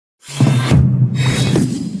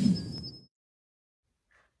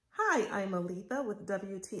Hi, I'm Aletha with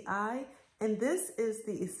WTI, and this is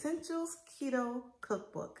the Essential Keto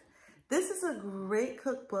Cookbook. This is a great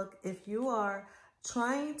cookbook if you are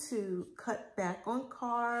trying to cut back on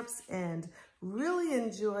carbs and really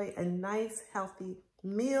enjoy a nice, healthy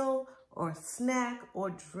meal or snack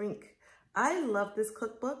or drink. I love this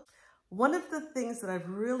cookbook. One of the things that I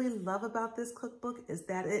really love about this cookbook is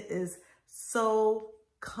that it is so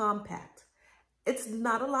compact. It's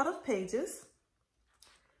not a lot of pages.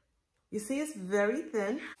 You see, it's very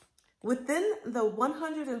thin. Within the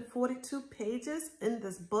 142 pages in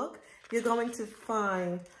this book, you're going to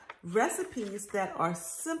find recipes that are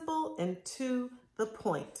simple and to the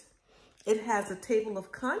point. It has a table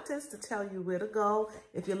of contents to tell you where to go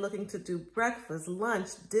if you're looking to do breakfast, lunch,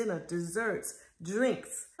 dinner, desserts,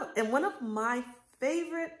 drinks. And one of my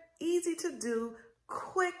favorite, easy to do,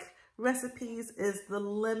 quick recipes is the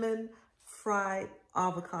lemon fried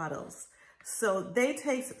avocados. So they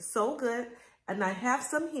taste so good, and I have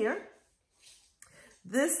some here.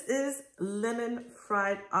 This is lemon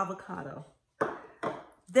fried avocado.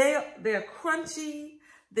 They're crunchy,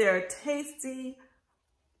 they're tasty,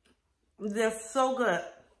 they're so good.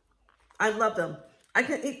 I love them. I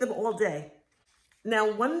can eat them all day.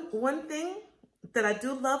 Now, one thing that I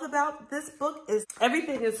do love about this book is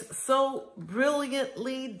everything is so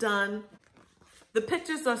brilliantly done. The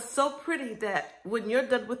pictures are so pretty that when you're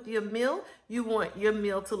done with your meal, you want your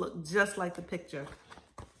meal to look just like the picture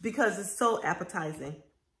because it's so appetizing.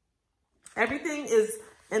 Everything is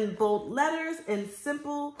in bold letters and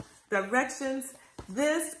simple directions.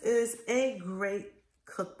 This is a great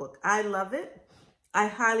cookbook. I love it. I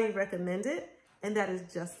highly recommend it. And that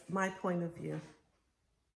is just my point of view.